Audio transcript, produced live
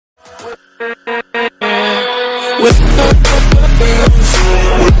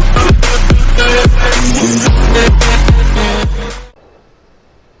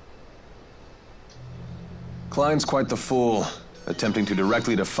CLINE's quite the fool, attempting to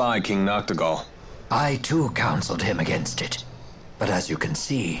directly defy King Noctigal. I too counseled him against it. But as you can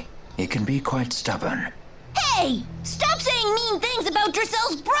see, he can be quite stubborn. Hey! Stop saying mean things about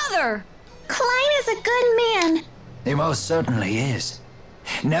Dracel's brother! CLINE is a good man. He most certainly is.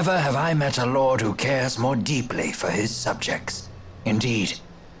 Never have I met a lord who cares more deeply for his subjects. Indeed,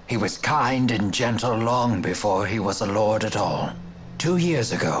 he was kind and gentle long before he was a lord at all. 2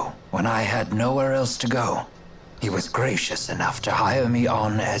 years ago, when I had nowhere else to go, he was gracious enough to hire me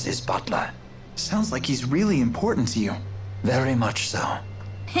on as his butler. Sounds like he's really important to you. Very much so.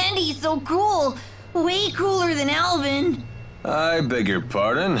 And he's so cool. Way cooler than Alvin. I beg your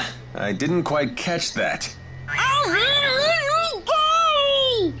pardon. I didn't quite catch that.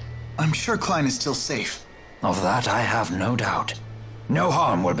 I'm sure CLINE is still safe. Of that I have no doubt. No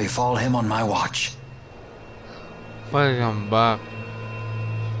harm will befall him on my watch. Welcome back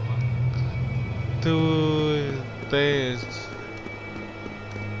to this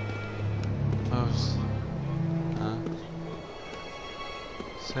of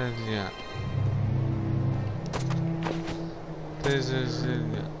Xillia. This is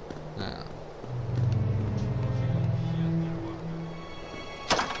Xillia.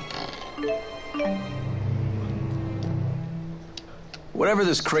 Whatever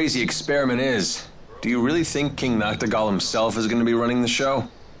this crazy experiment is, do you really think King Noctigal himself is going to be running the show?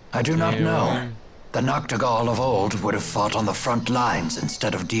 I do not know. The Noctigal of old would have fought on the front lines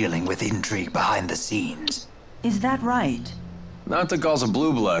instead of dealing with intrigue behind the scenes. Is that right? Noctigal's a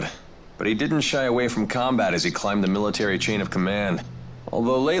blue blood, but he didn't shy away from combat as he climbed the military chain of command.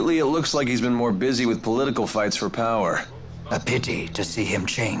 Although lately it looks like he's been more busy with political fights for power. A pity to see him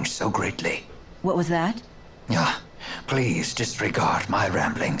change so greatly. What was that? Please disregard my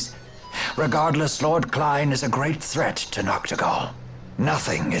ramblings. Regardless, Lord CLINE is a great threat to Noctigal.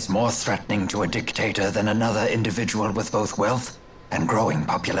 Nothing is more threatening to a dictator than another individual with both wealth and growing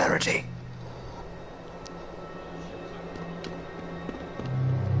popularity.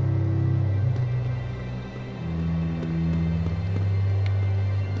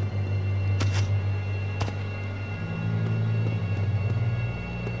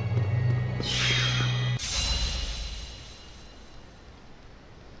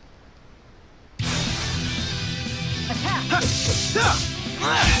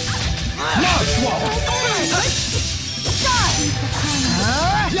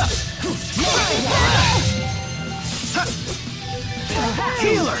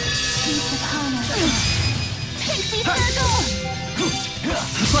 Healer! Pixie circle!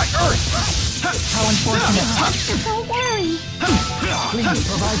 By Earth! How unfortunate! Don't worry. Please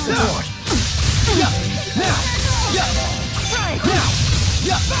provide support. Right.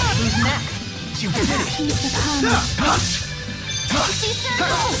 Who's next? You did it! Pixie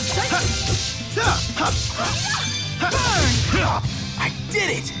circle! I did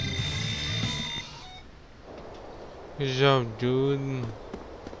it! Good job, dude.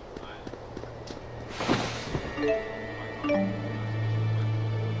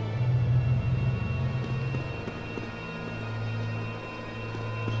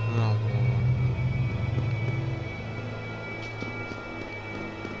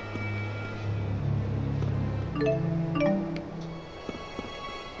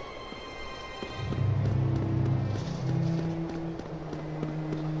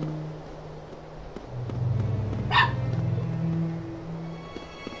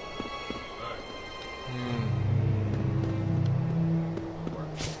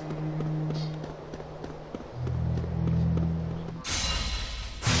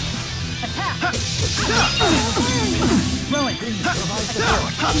 Rowan, please provide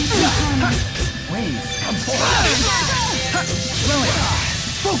support. Wave, come forward. Rowan,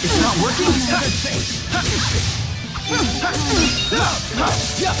 focus not working.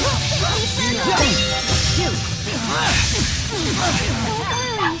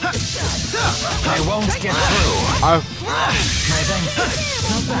 I won't get through. My thanks.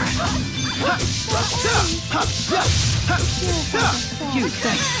 Not bad. Huge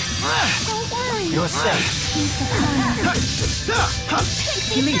thanks. You're safe.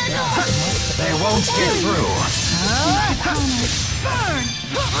 They won't get through. Burn!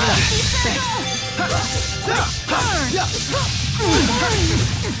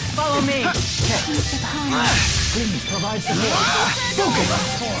 Follow me. Please provide support. Focus.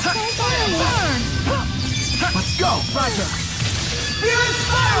 Let's go! Roger. Spirit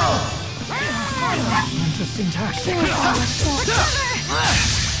Spiral! Interesting tactic.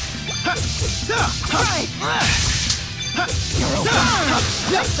 You're open.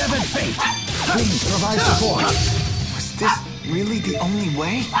 Seven fate. Please provide support. Was this really the only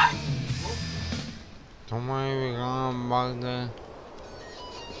way? 정말 위험한 막내.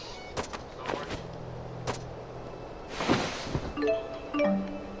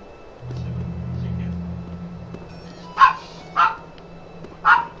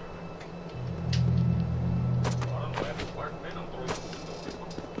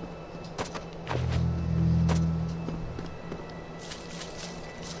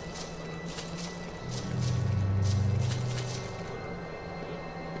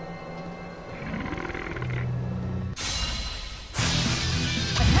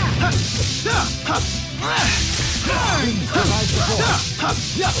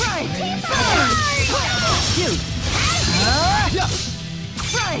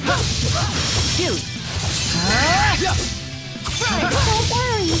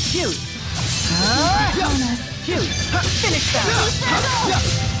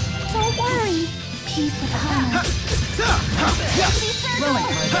 Don't worry. Peace upon us.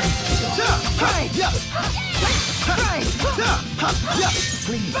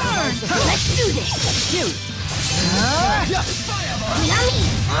 Let's do this. Yummy.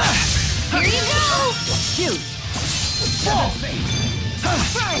 Here you go.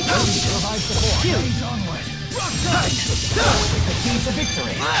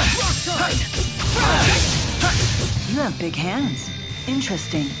 You have big hands.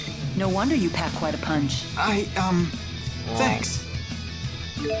 Interesting. No wonder you pack quite a punch. Thanks.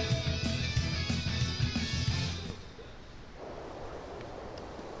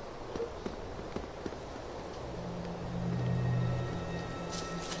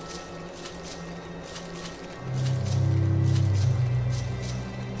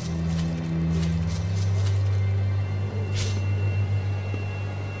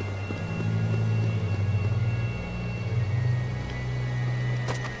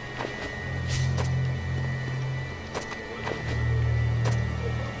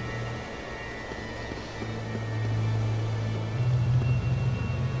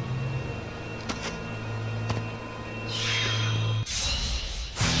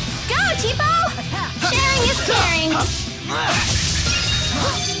 Sharing is caring.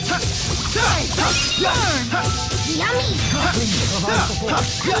 Yummy. I'm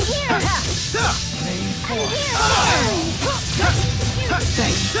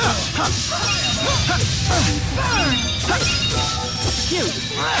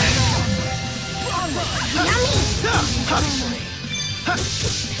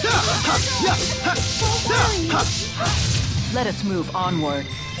Let us move onward.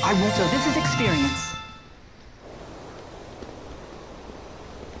 I won't. So this is experience.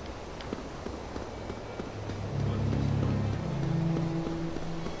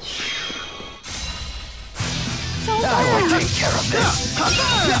 I will take care of this.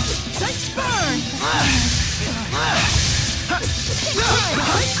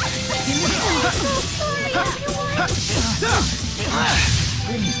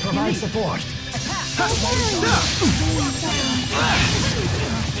 Please provide support.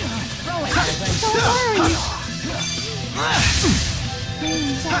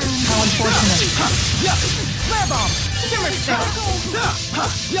 How unfortunate. Flare bomb! Shimmer spell!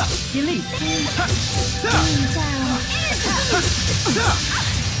 Elite!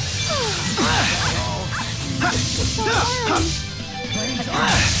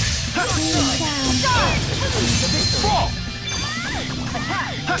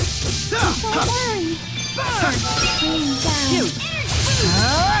 Shoot!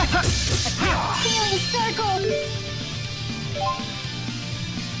 healing circle.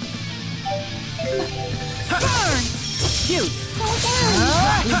 Burn! Shoot!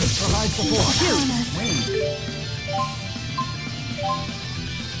 Please provide support.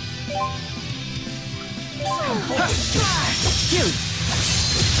 Shoot!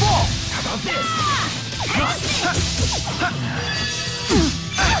 Fall! How about this?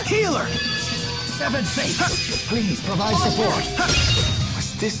 Healer! Seven fate. Please provide support.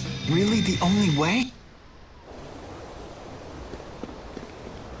 Was this really the only way?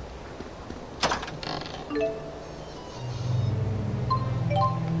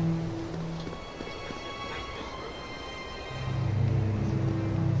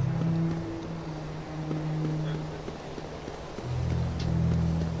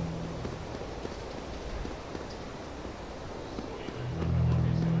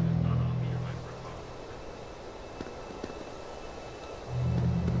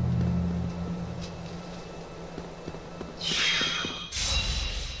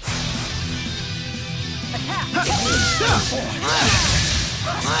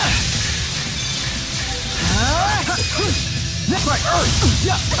 That's right, Earth!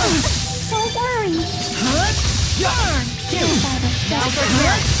 Don't worry. Burn! Shoot! Now's our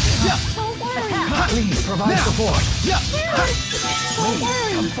Burn! Don't worry. Please provide support. Please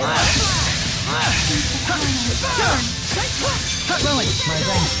come forward. Lily, my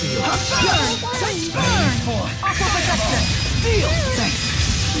thanks to you. Burn! Aqua protection! Feel! Thanks.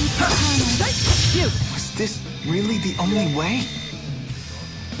 You! Was this really the only way?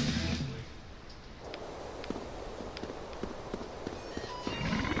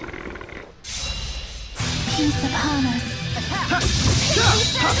 Peace upon us.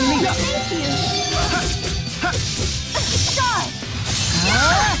 Thank you.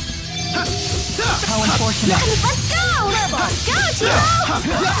 How unfortunate. Let's go! Let's go, Timo!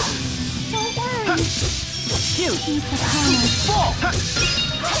 Don't worry. Shoot. Peace upon us.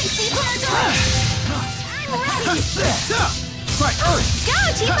 See where I'm going. I'm ready. Right, Earth! Go,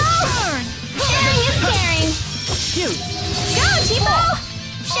 Timo! Sharing is caring. Shoot. Go, Timo!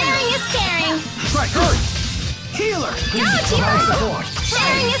 Sharing is caring. Right, Earth! Healer! Go, Timo!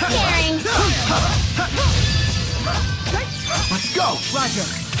 Sharing is caring. Let's go! Roger.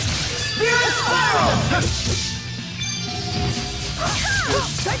 Spirit Spiral!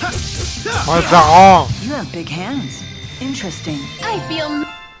 맞아. You have big hands. Interesting. I feel...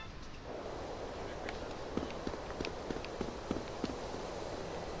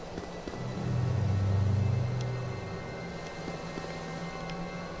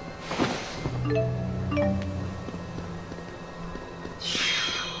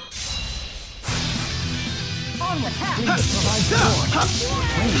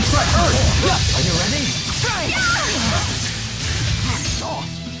 Are you ready?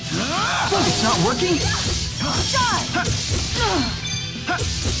 It's not working? Please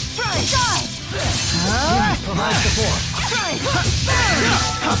provide support.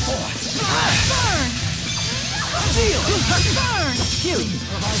 Shoot.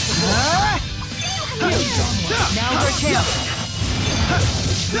 Provide support. Now's our chance.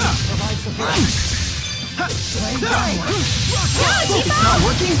 Provide support. It's not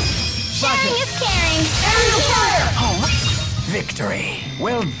working? Sharing is caring. Aerial fire! Victory.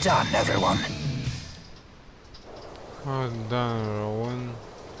 Well done, everyone. 일단 여러분.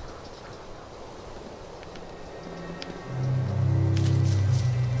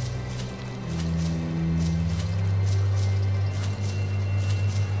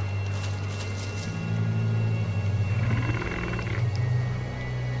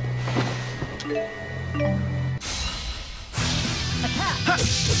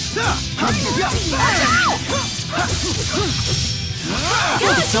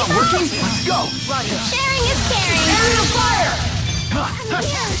 It's not working? Let's go! Sharing is caring. Aerial fire! I'm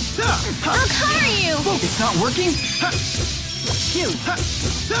here. I'll cover you. It's not working? Shoot.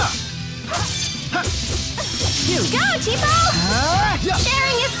 Shoot. Go, Timo!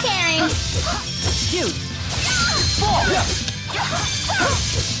 Sharing is caring. Shoot.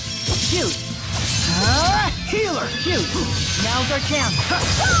 Shoot. Healer! Shoot. Now's our chance.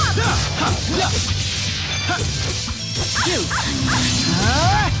 Shoot.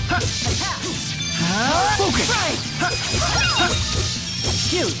 Focus!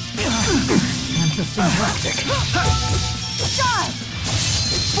 Shoot. Interesting tactic.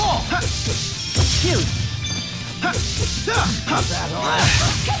 Fall! Shoot. That all?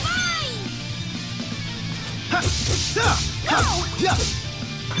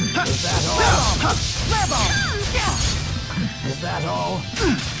 Is that all? Is that all?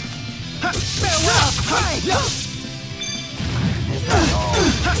 Farewell. Is that all?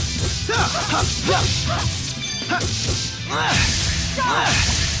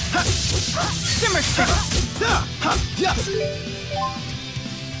 Simmer stick.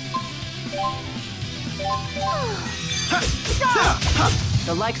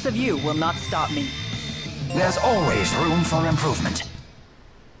 The likes of you will not stop me. There's always room for improvement.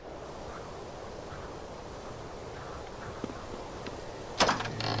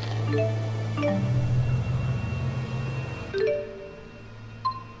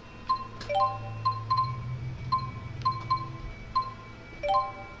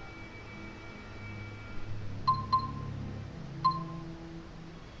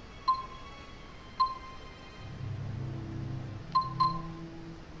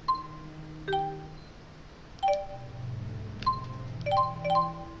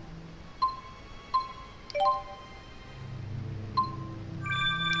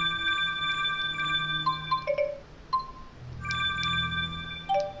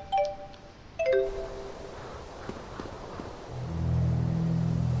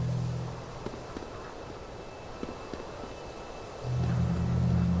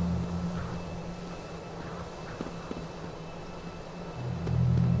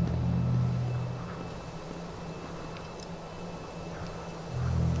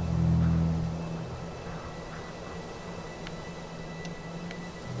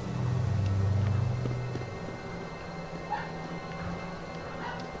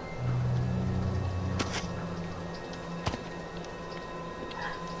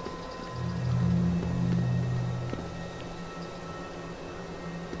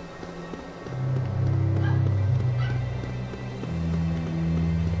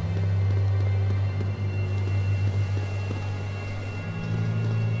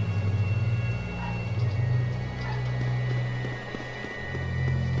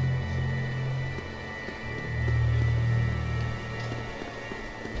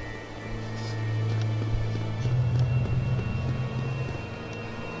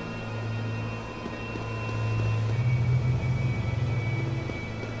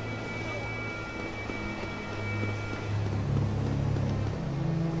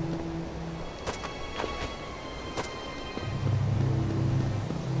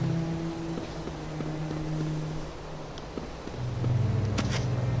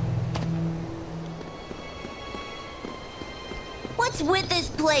 What's with this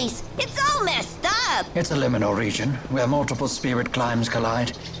place? It's all messed up. It's a liminal region where multiple spirit climes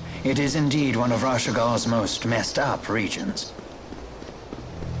collide. It is indeed one of Rashagar's most messed up regions.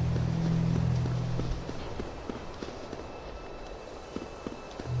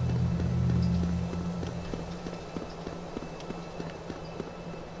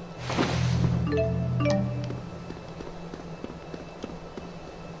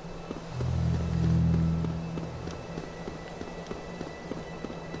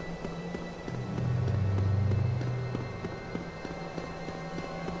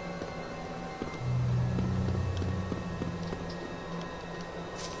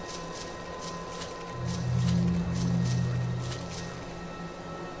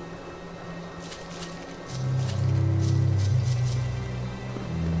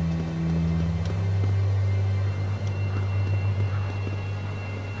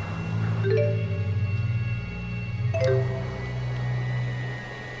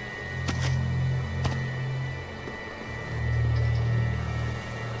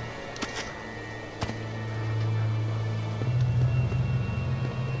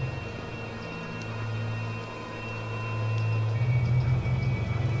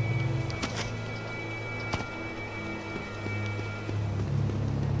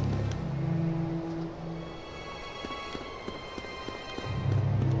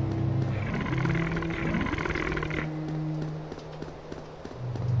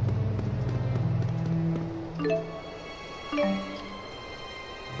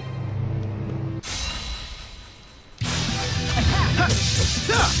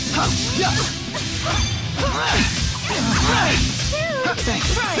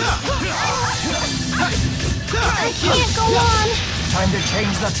 I can't go on. Time to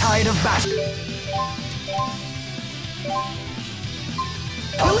change the tide of battle.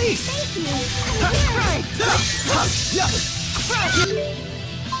 Police!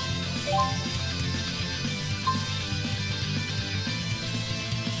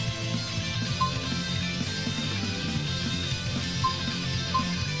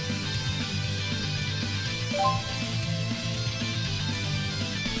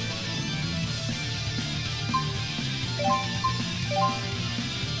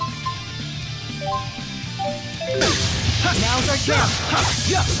 Now's our chance.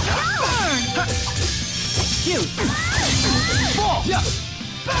 Burn! Shoot! Fall!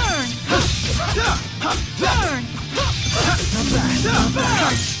 Burn! Burn! Not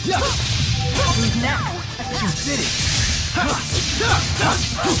bad. Who's next? You did it!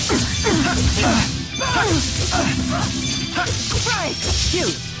 Right!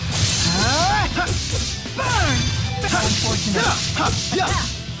 Shoot! Burn! Unfortunate.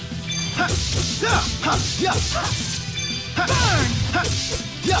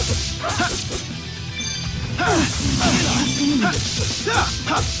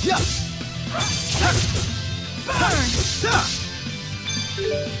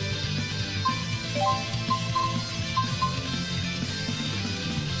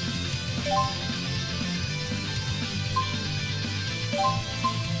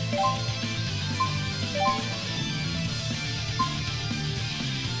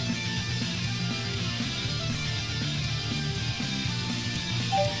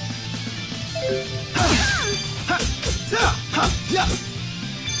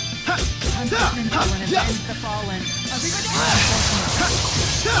 Punishment for an avenge the fallen.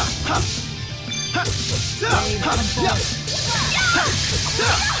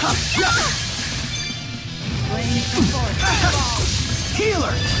 Brave, come forth. Blade, come forth. Fall.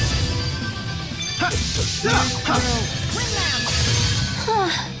 Healer!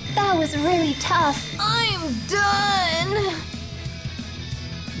 That was really tough. I'm done.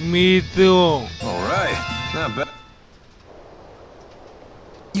 Me too. Alright, not bad.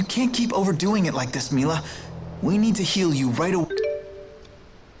 You can't keep overdoing it like this, Mila. We need to heal you right away.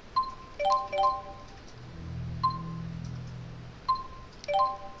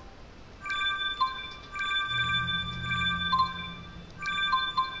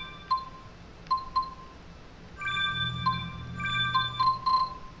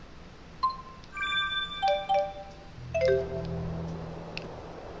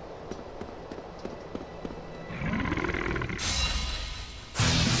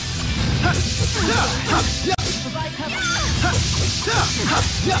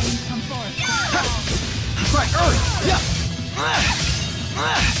 Come forth. Right, Earth!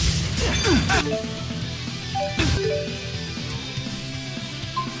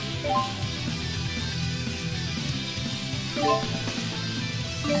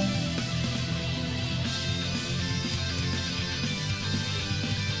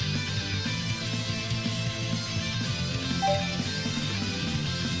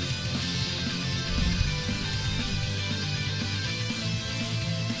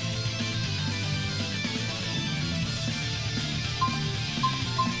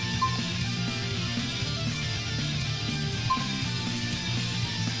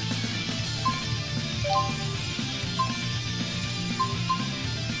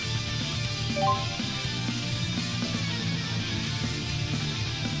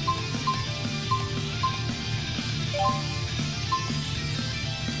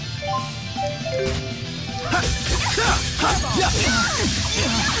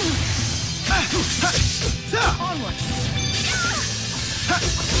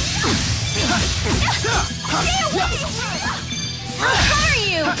 I'll cover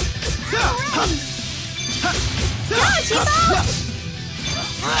you! Go, Chipo!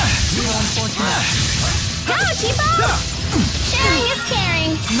 Go, Chipo! Sharing is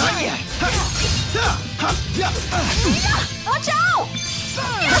caring. Not yet. Watch out!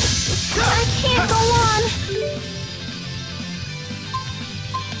 I can't go on.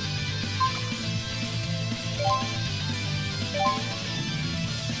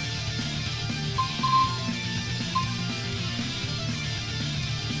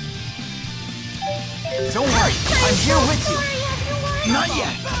 Don't worry, I'm here with you. Not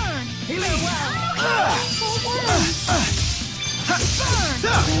yet.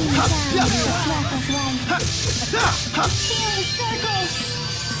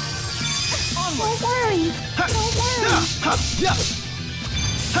 Don't worry.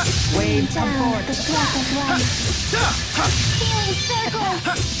 Wave come forward. The clock is right. Healing circle.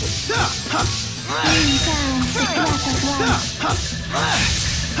 Lean down. The clock is right.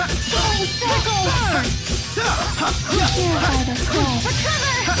 Healing circle. Purify the soul.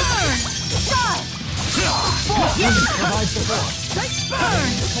 Recover. Stop. Provide support.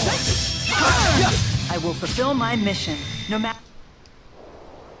 I will fulfill my mission, no matter.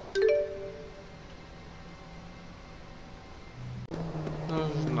 That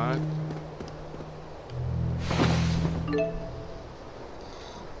was nice.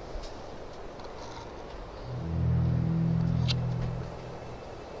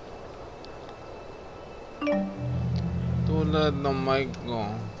 Tulad ng mic ko.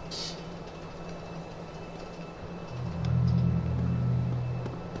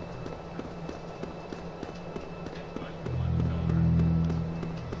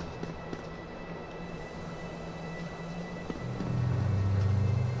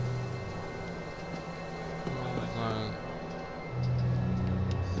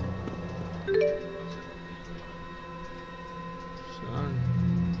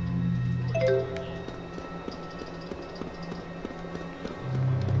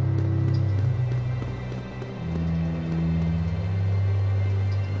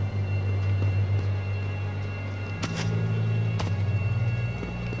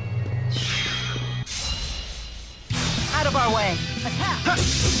 Out of our way. Attack.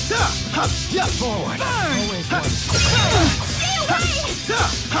 Forward. Always one.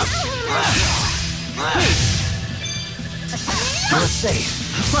 You're safe.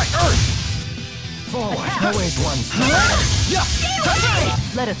 My Earth. Forward. Always one.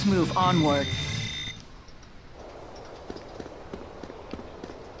 Let us move onward.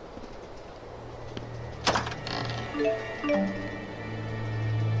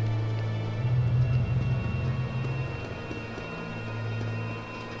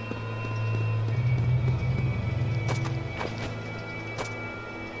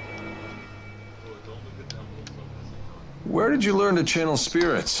 Where did you learn to channel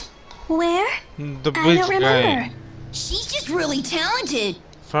spirits? Where? The I bitch don't guy. remember. She's just really talented.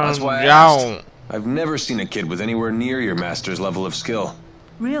 From That's why I Yao. asked. I've never seen a kid with anywhere near your master's level of skill.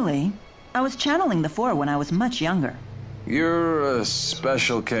 Really? I was channeling the Four when I was much younger. You're a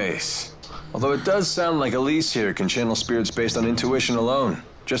special case. Although it does sound like Elise here can channel spirits based on intuition alone,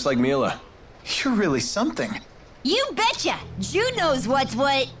 just like Mila. You're really something. You betcha. Jude knows what's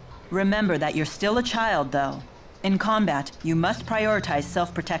what. Remember that you're still a child, though. In combat, you must prioritize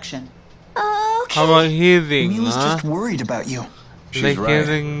self-protection. How Okay. about healing, Mila's huh? just worried about you. She's Like right.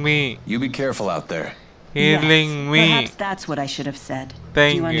 healing me. You be careful out there. Healing Yes, me. Perhaps that's what I should have said.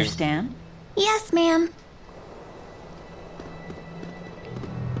 Thank Do you you. understand? Yes, ma'am.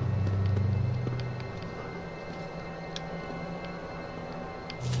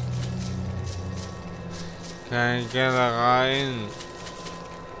 Kaya kain.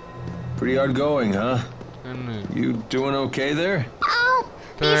 Pretty hard going, huh? Ano? You doing okay there? I'll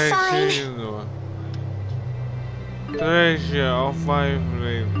be fine. Treasure of 5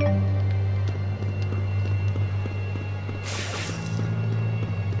 rate.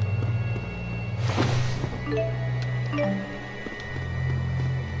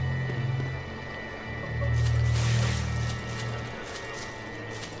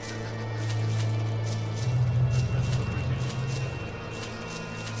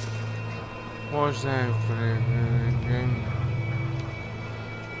 What's happening again?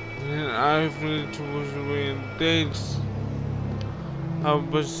 I feel towards the dates of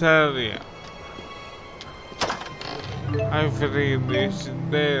Xillia. I feel this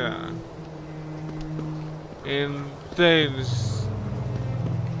data in dates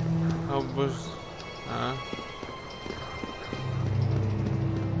of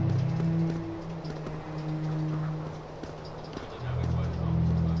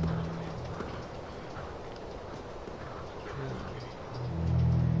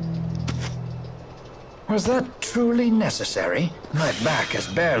Was that truly necessary? My back is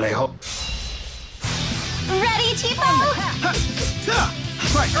barely Ready, Tipo?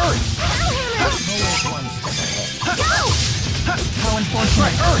 Try Earth! Go! How unfortunate.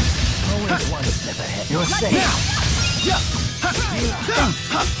 Try Earth! Always one step ahead. You're safe. Now!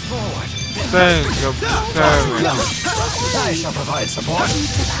 Forward. Thank you, Terry. I shall provide support.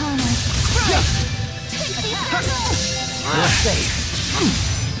 You're safe.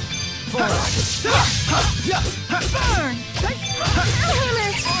 Forward. Burn!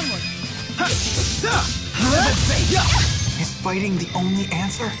 Is fighting the only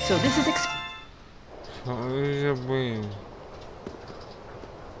answer? So this is Sorry, bem.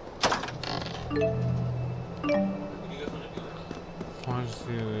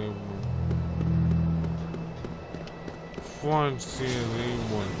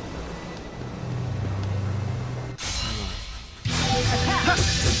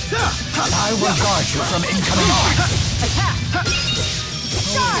 I will guard you from incoming arms.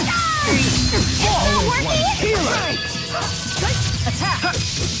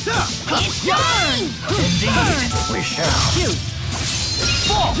 It's done! Indeed, we shall.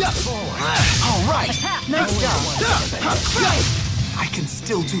 All right. nice job. I can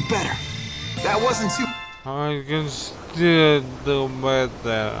still do better. That wasn't too... I can still do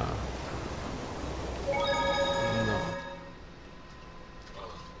better. No.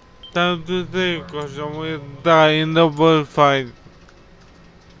 Time to think, cause I will die in the bullfight.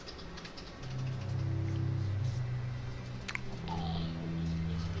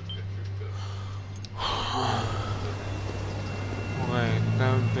 Okay,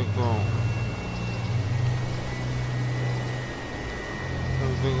 time to go.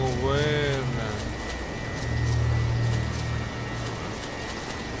 Time to go where now?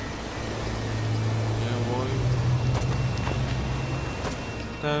 Yeah, boy.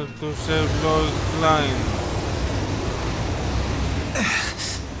 Time to save Lord CLINE.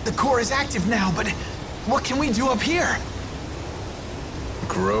 The core is active now, but what can we do up here?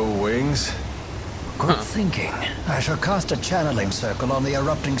 Grow wings? Good thinking. I shall cast a channeling circle on the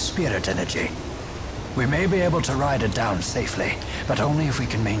erupting spirit energy. We may be able to ride it down safely, but only if we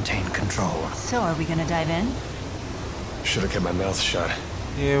can maintain control. So are we gonna dive in? Should have kept my mouth shut.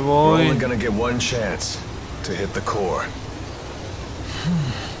 Yeah, We're boy. only gonna get one chance to hit the core.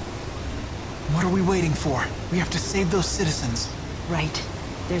 What are we waiting for? We have to save those citizens. Right.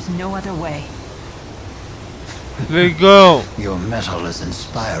 There's no other way. Let's go. Your metal is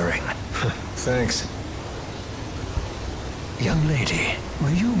inspiring. Thanks. Young lady,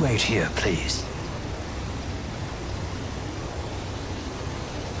 will you wait here, please?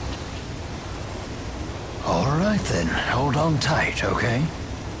 All right then, hold on tight, okay?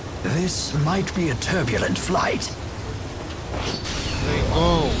 This might be a turbulent flight. Let's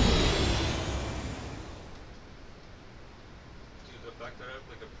go.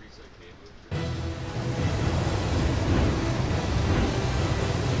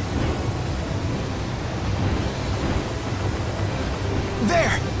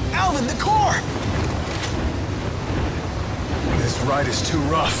 There! Alvin, the core! This ride is too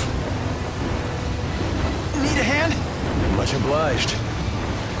rough. Need a hand? Much obliged.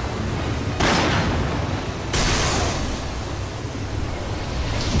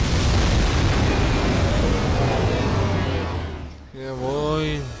 Yeah,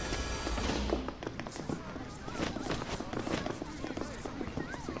 boy.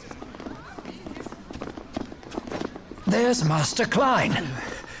 There's Master CLINE.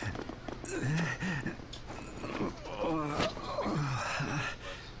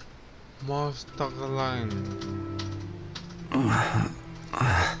 Master CLINE.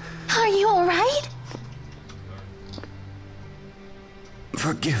 Are you alright?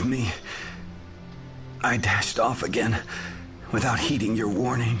 Forgive me. I dashed off again without heeding your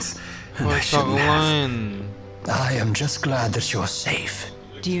warnings, and I Master shouldn't have. CLINE. I am just glad that you're safe.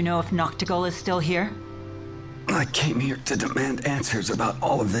 Do you know if Noctigal is still here? I came here to demand answers about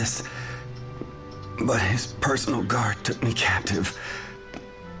all of this, but his personal guard took me captive.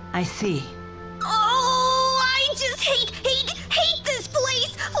 I see. Oh, I just hate this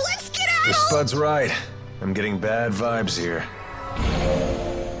place! Let's get The out! Spud's right. I'm getting bad vibes here.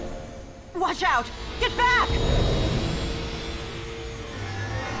 Watch out! Get back!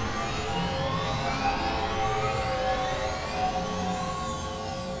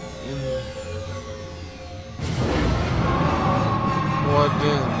 What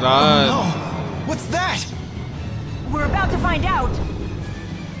is that? No! What's that? We're about to find out!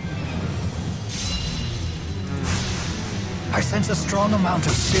 I sense a strong amount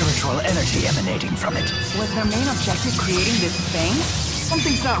of spiritual energy emanating from it. Was their main objective creating this thing?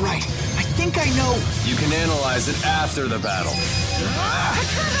 Something's not right. I think I know. You can analyze it after the battle.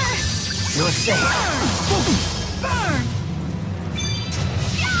 You're safe. Burn!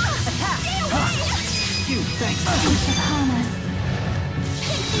 Phew, thanks.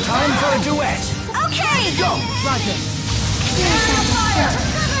 Time for a duet. Okay! Go! Roger.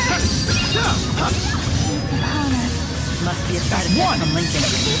 Must be a side effect from Lincoln.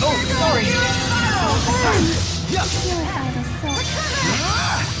 Oh, sorry.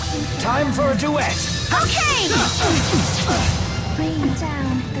 Time for a duet. Okay! Rain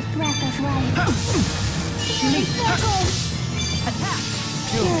down the breath of life.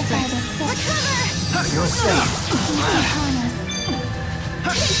 Purify the soul. You're safe. Upon us.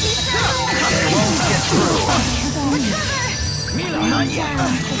 They won't get through. Mila, not yet. The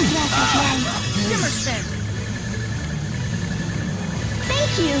breath of life.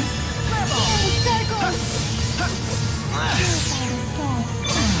 Thank you. Healing circles. Purify the soul.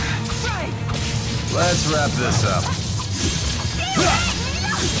 Let's wrap this up.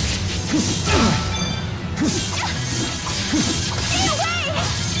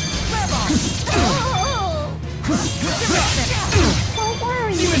 Don't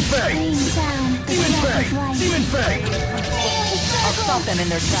worry. Rain down the breath of life. I'll stop them in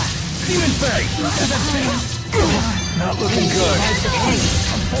their tracks. Not looking good.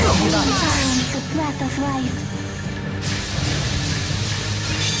 Down the breath of life.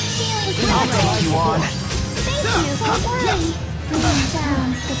 I'll take you on. Thank you. Don't worry. Rain down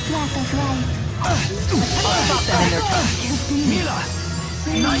the breath of life. I'll stop them in their tracks.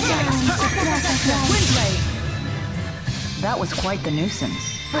 Rain down the breath of life. That was quite the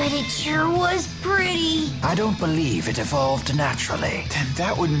nuisance. But it sure was pretty. I don't believe it evolved naturally. Then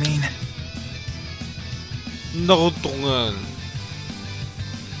that would mean... Nakutungan.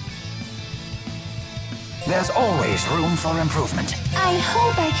 There's always room for improvement. I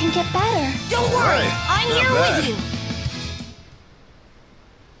hope I can get better. Don't worry, Right. I'm Not here bad. with you.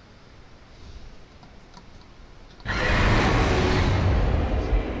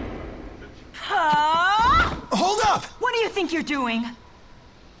 Hold up! What do you think you're doing?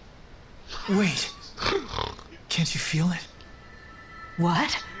 Wait. Can't you feel it?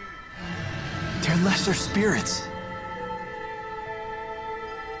 What? They're lesser spirits.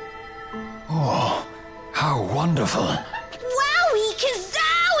 Oh, how wonderful. Wowie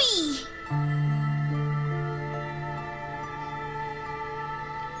kazowie!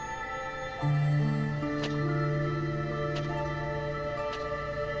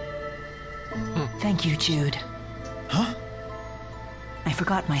 Thank you, Jude. Huh? I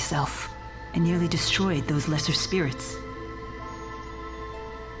forgot myself and nearly destroyed those lesser spirits.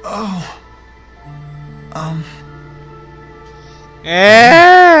 Oh.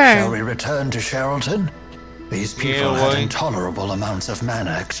 Shall we return to Sherrilton? These people Yeah, had why? intolerable amounts of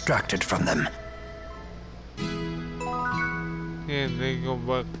mana extracted from them. Yeah, they go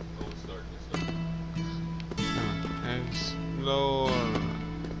back. Explore.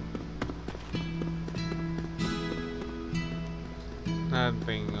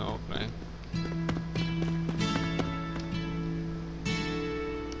 Nothing, okay.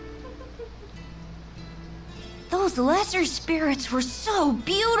 Those lesser spirits were so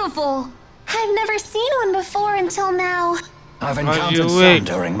beautiful. I've never seen one before until now. I've you encountered some wait?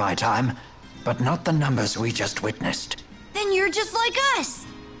 during my time, but not the numbers we just witnessed. Then you're just like us.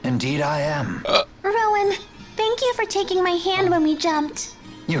 Indeed I am. Rowan, thank you for taking my hand when we jumped.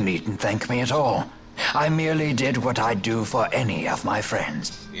 You needn't thank me at all. I merely did what I'd do for any of my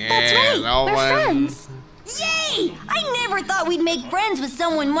friends. Yeah, That's right, no we're one- friends. Yay! I never thought we'd make friends with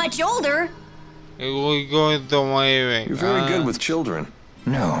someone much older. We're going to my way. You're very good with children.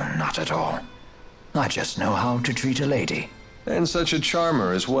 No, not at all. I just know how to treat a lady. And such a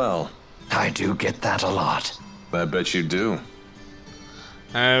charmer as well. I do get that a lot. I bet you do.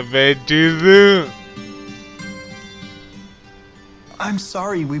 I bet you do. I'm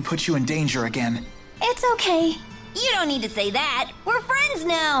sorry we put you in danger again. It's okay. You don't need to say that. We're friends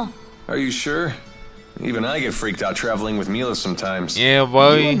now. Are you sure? Even I get freaked out traveling with Mila sometimes. Yeah, You and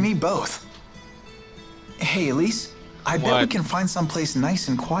boy. me both. Hey, Elise. I bet we What? can find someplace nice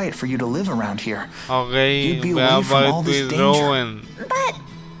and quiet for you to live around here. Okay, You'd be we away are from all about this to danger. ruin. But I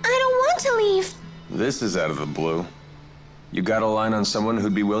don't want to leave. This is out of the blue. You got a line on someone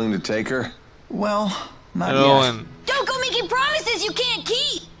who'd be willing to take her? Well, not yet. Ruin. Don't go making promises you can't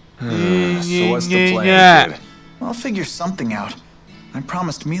keep. So what's the Yeah. plan, kid? I'll figure something out. I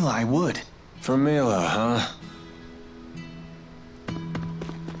promised Mila I would. For Mila, huh?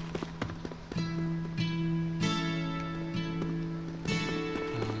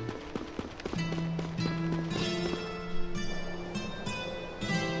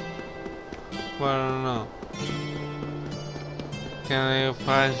 Well, no. Can I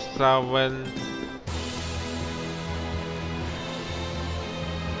fast travel?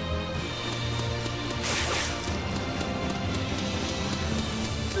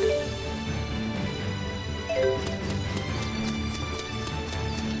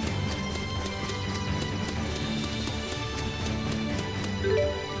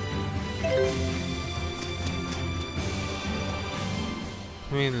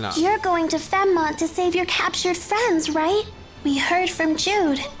 You're going to Femmont to save your captured friends, right? We heard from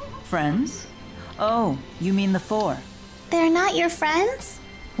Jude. Friends? Oh, you mean the four? They're not your friends?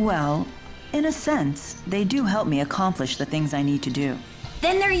 Well, in a sense, they do help me accomplish the things I need to do.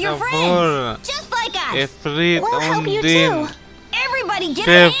 Then they're your friends, just like us. We'll help you too. Everybody get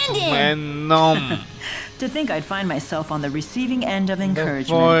a hand in. To think I'd find myself on the receiving end of encouragement.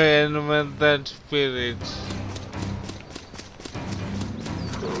 The four elemental spirits.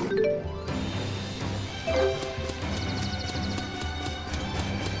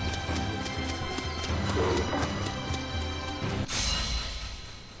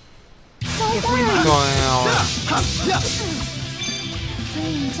 Don't worry.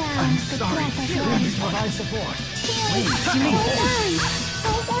 I'm sorry. Please provide support. Don't worry.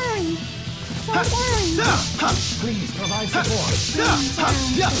 Don't worry. Don't worry. Please provide support.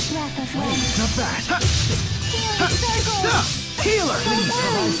 Not bad. Healer. Please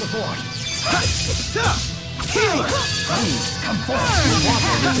provide support. Healer. Please come forward.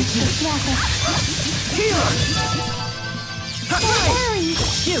 Water with the Healer. Don't worry.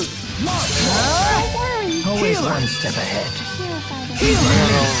 Shoot! Don't worry. Always one step ahead. Healer.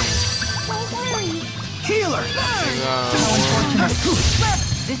 Don't worry. Healer.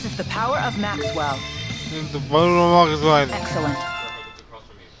 This is the power of Maxwell. The bottom of Maxwell. Excellent.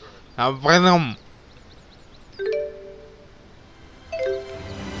 Venom.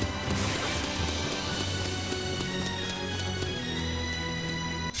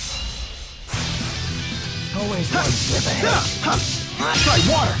 Always one step ahead. Try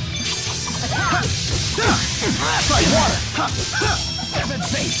water. Try water. Seven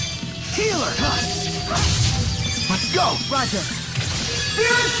face. Healer. Let's go. Roger.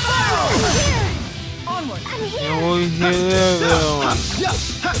 Spirit spiral. Onward. I'm here. You will heal everyone.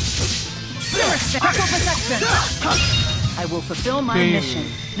 Special protection. I will fulfill my mission,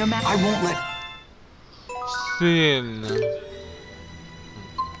 no matter. I won't let. Sin.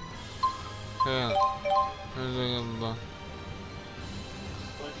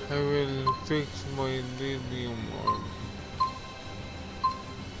 I will fix my lithium orb.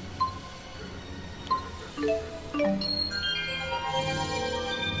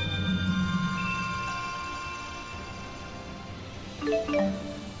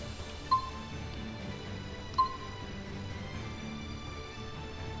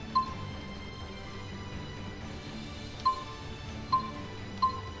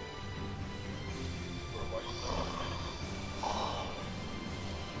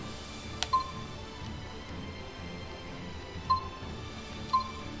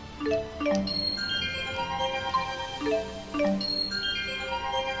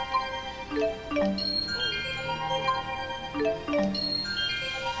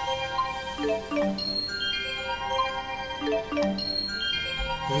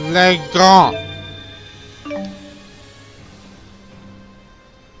 Let go.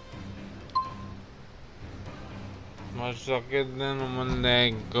 Masakit na naman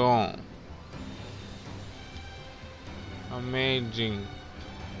let go. Amazing.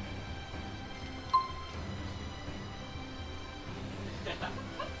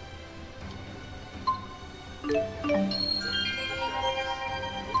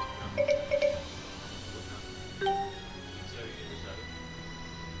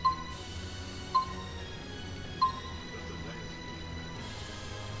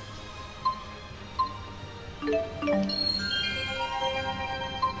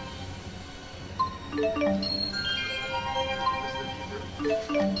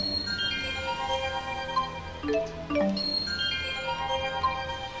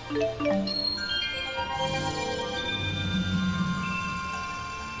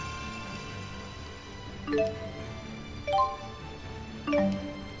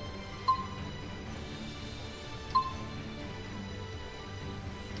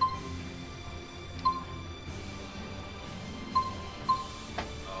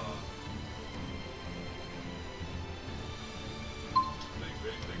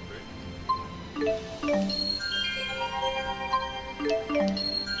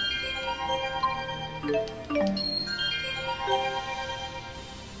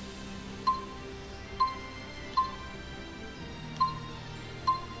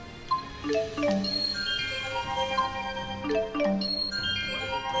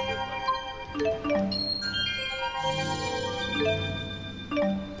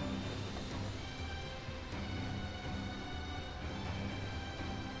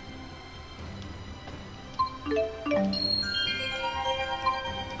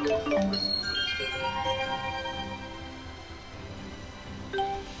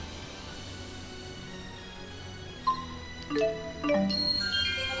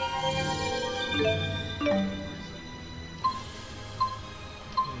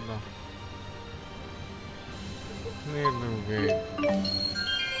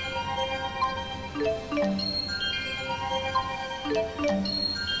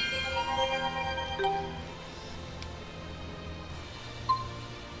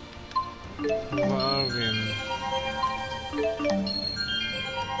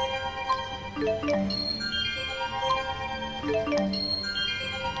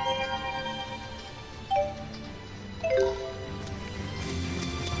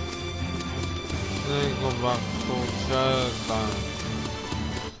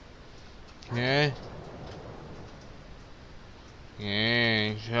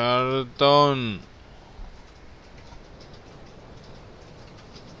 Sheraton.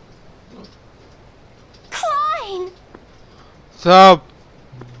 CLINE! Stop.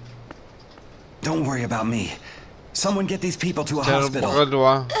 Don't worry about me. Someone get these people to a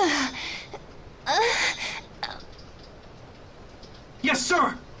hospital. Yes,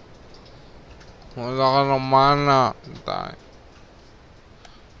 sir. Wala ka ng mana. Tay.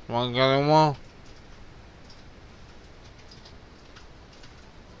 Magaling mo.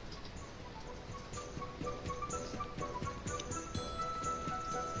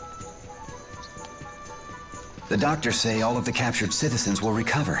 The doctors say all of the captured citizens will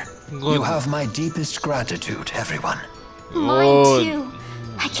recover. Good. You have my deepest gratitude, everyone. Mine too.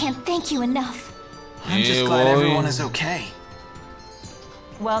 I can't thank you enough. I'm just glad everyone is okay.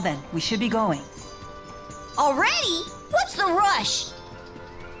 Well then, we should be going. Already? What's the rush?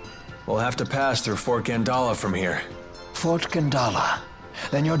 We'll have to pass through Fort Gandala from here. Fort Gandala.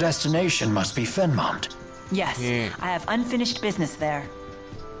 Then your destination must be Fenmont. Yes, I have unfinished business there.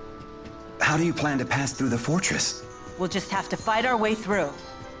 How do you plan to pass through the fortress? We'll just have to fight our way through.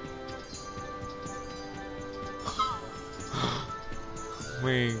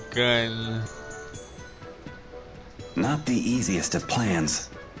 My God. Not the easiest of plans.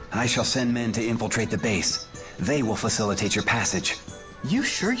 I shall send men to infiltrate the base. They will facilitate your passage. You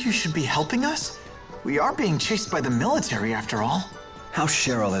sure you should be helping us? We are being chased by the military after all. House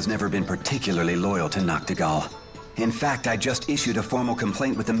Cheryl has never been particularly loyal to Noctigal. In fact, I just issued a formal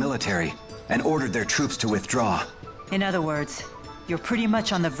complaint with the military and ordered their troops to withdraw. In other words, you're pretty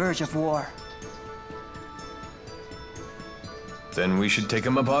much on the verge of war. Then we should take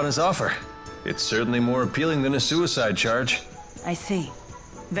him up on his offer. It's certainly more appealing than a suicide charge. I see.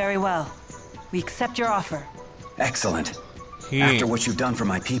 Very well. We accept your offer. Excellent. After what you've done for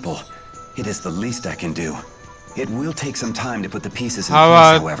my people, it is the least I can do. It will take some time to put the pieces in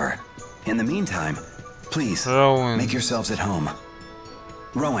place, however. In the meantime, please, make yourselves at home.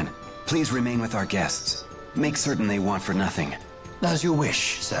 Rowan, please remain with our guests. Make certain they want for nothing. As you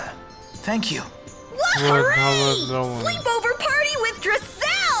wish, sir. Thank you. Hooray! Sleepover party with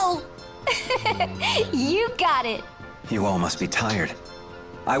Dressel! You got it. You all must be tired.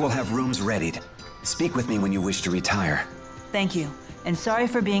 I will have rooms readied. Speak with me when you wish to retire. Thank you, and sorry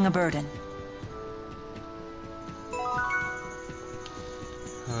for being a burden.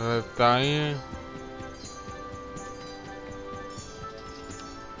 Retire.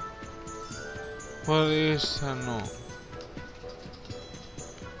 What is no?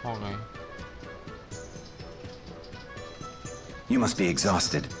 Okay. You must be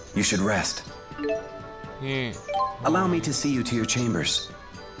exhausted. You should rest. Yeah. Allow me to see you to your chambers.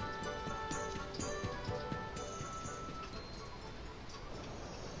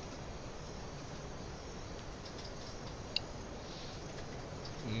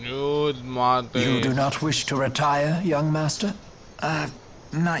 You do not wish to retire, young master?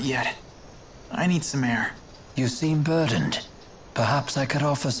 Not yet. I need some air. You seem burdened. Perhaps I could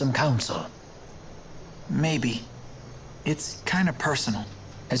offer some counsel. Maybe. It's kind of personal.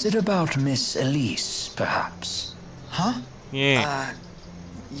 Is it about Miss Elise, perhaps? Huh? Yeah.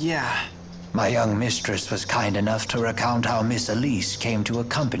 Yeah. My young mistress was kind enough to recount how Miss Elise came to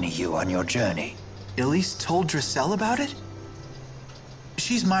accompany you on your journey. Elise told Dressel about it?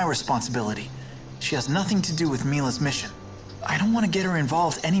 She's my responsibility. She has nothing to do with Mila's mission. I don't want to get her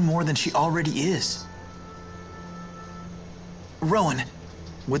involved any more than she already is. Rowan,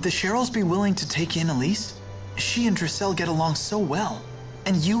 would the Sherrills be willing to take in Elise? She and Dressel get along so well.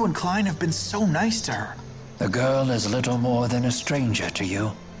 And you and CLINE have been so nice to her. The girl is little more than a stranger to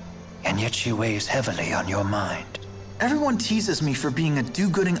you, and yet she weighs heavily on your mind. Everyone teases me for being a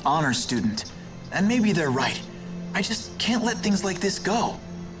do-gooding honor student, and maybe they're right. I just can't let things like this go.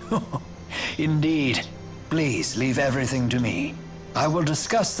 Indeed. Please leave everything to me. I will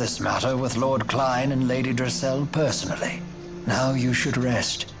discuss this matter with Lord CLINE and Lady Dressel personally. Now you should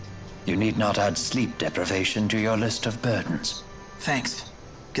rest. You need not add sleep deprivation to your list of burdens. Thanks.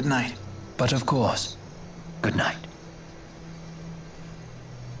 Good night. But of course, good night.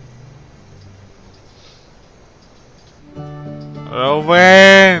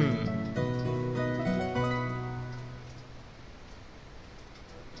 Rowan!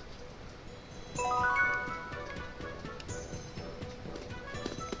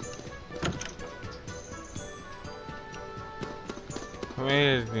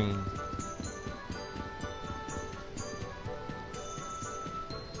 Amazing.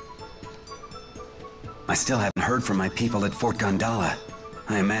 I still haven't heard from my people at Fort Gondala.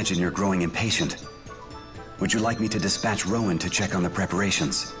 I imagine you're growing impatient. Would you like me to dispatch Rowan to check on the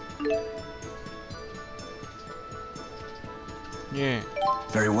preparations? Yeah.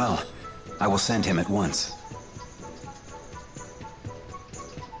 Very well. I will send him at once.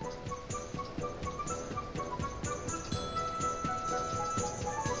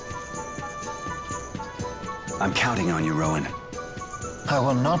 I'm counting on you, Rowan. I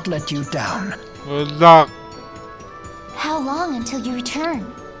will not let you down. Good luck. How long until you return?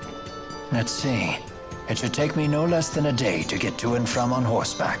 Let's see. It should take me no less than a day to get to and from on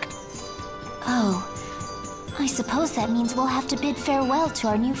horseback. Oh, I suppose that means we'll have to bid farewell to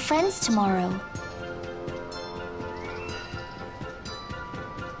our new friends tomorrow.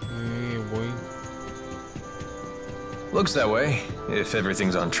 Hey, boy. Looks that way, if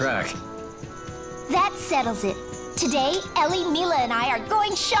everything's on track. That settles it. Today, Ellie, Mila, and I are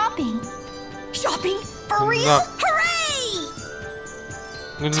going shopping. Shopping? For Good real? luck. Hooray!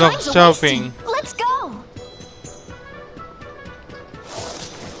 Good luck Time's shopping. a-wasting. Let's go!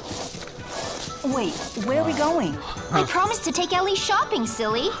 Wait, where are we going? I promised to take Ellie shopping,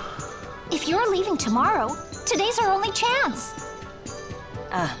 silly. If you're leaving tomorrow, today's our only chance.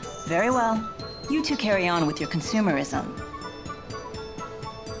 Ah, very well. You two carry on with your consumerism.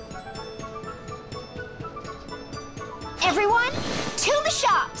 Everyone, to the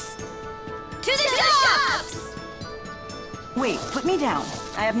shops! To the shops! Wait, put me down.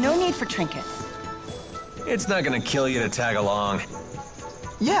 I have no need for trinkets. It's not gonna kill you to tag along.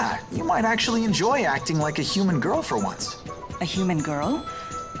 Yeah, you might actually enjoy acting like a human girl for once. A human girl?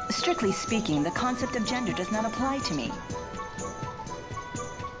 Strictly speaking, the concept of gender does not apply to me.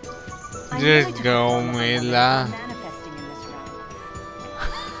 I merely Just took go, a form of Mila. manifesting in this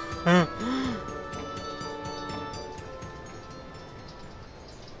realm.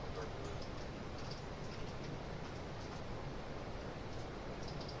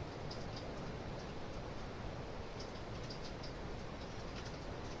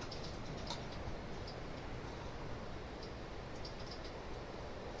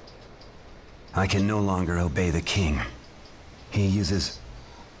 I can no longer obey the king. He uses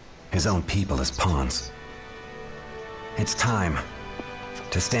his own people as pawns. It's time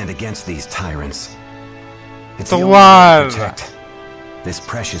to stand against these tyrants. It's the only way to protect this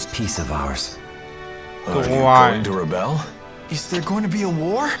precious piece of ours. Are you going to rebel? Is there going to be a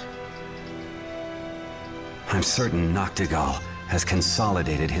war? I'm certain Noctigal has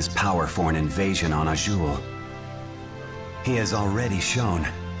consolidated his power for an invasion on Azul. He has already shown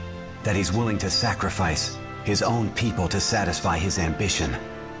that he's willing to sacrifice his own people to satisfy his ambition.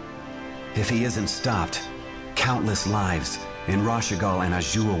 If he isn't stopped, countless lives in Rashigal and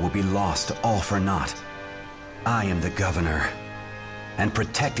Azul will be lost all for naught. I am the governor, and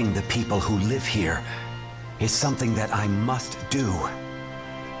protecting the people who live here is something that I must do.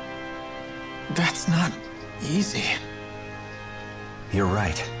 That's not easy. You're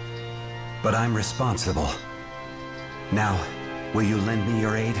right, but I'm responsible. Now, will you lend me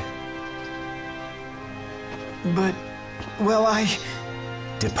your aid? But, well,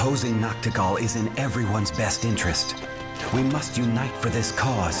 Deposing Noctigal is in everyone's best interest. We must unite for this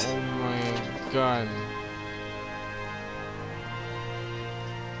cause. Oh my god.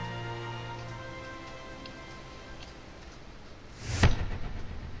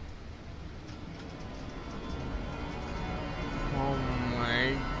 Oh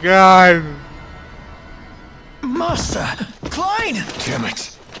my god. Master! CLINE! Damn it.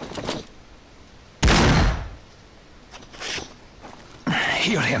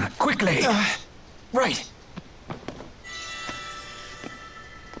 Heal him, quickly! Right.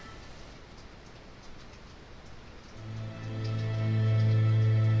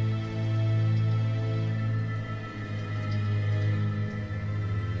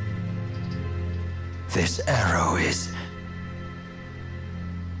 This arrow is...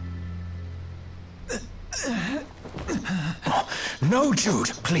 No, Jude,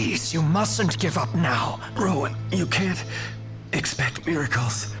 please, you mustn't give up now. Rowan, you can't expect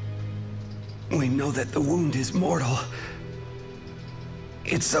miracles. We know that the wound is mortal.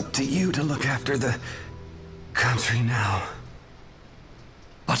 It's up to you to look after the country now.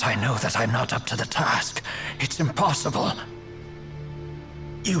 But I know that I'm not up to the task. It's impossible.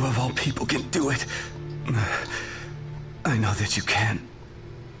 You of all people can do it. I know that you can.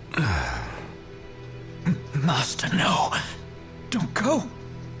 Master, no. Don't go.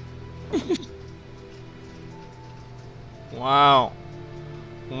 Wow.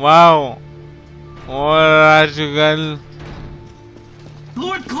 Wow. Hola, girl.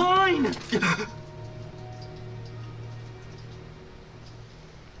 Lord CLINE!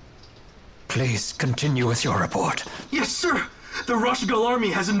 Please continue with your report. Yes, sir. The Rashigal army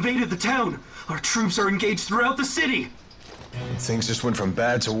has invaded the town. Our troops are engaged throughout the city. Things just went from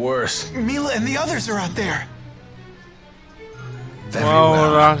bad to worse. Mila and the others are out there. Very Wow,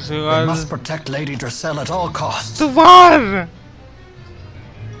 well. Rashigal. We must protect Lady Dressel at all costs. Tuvar!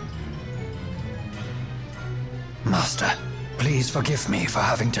 Master, please forgive me for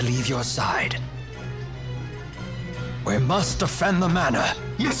having to leave your side. We must defend the manor.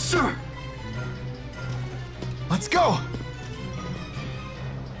 Yes, sir. Let's go.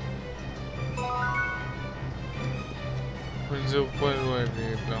 Super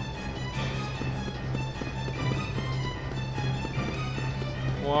bonito.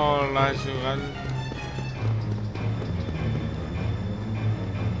 Wow, Rashigal.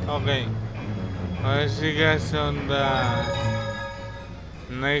 Okay. A ver si qué son the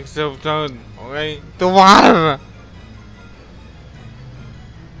next episode. Okay. Tuvar!